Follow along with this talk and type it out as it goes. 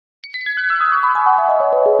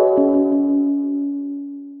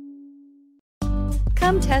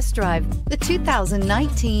Come test drive the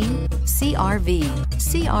 2019 CR-V.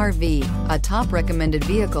 CR-V, a top recommended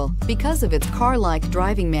vehicle because of its car-like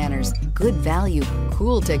driving manners, good value,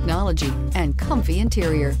 cool technology, and comfy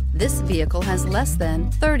interior. This vehicle has less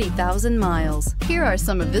than 30,000 miles. Here are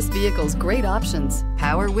some of this vehicle's great options: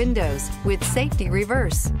 power windows with safety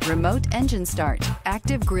reverse, remote engine start,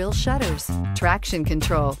 active grille shutters, traction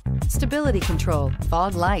control, stability control,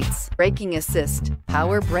 fog lights, braking assist,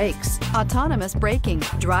 power brakes, autonomous braking,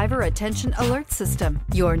 driver attention alert system.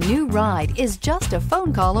 Your new ride is just a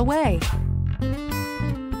phone call away.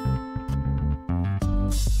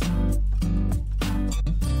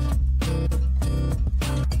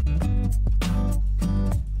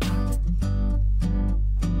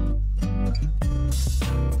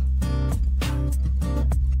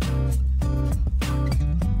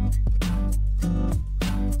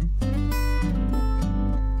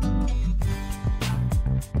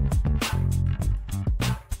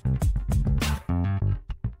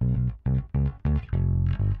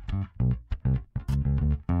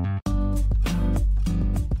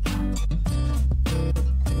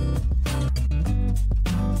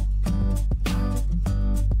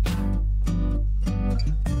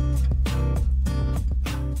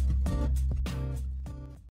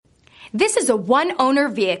 This is a one-owner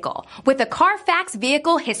vehicle with a Carfax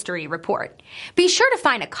Vehicle History Report. Be sure to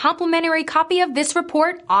find a complimentary copy of this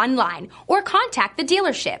report online or contact the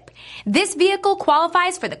dealership. This vehicle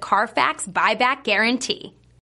qualifies for the Carfax Buyback Guarantee.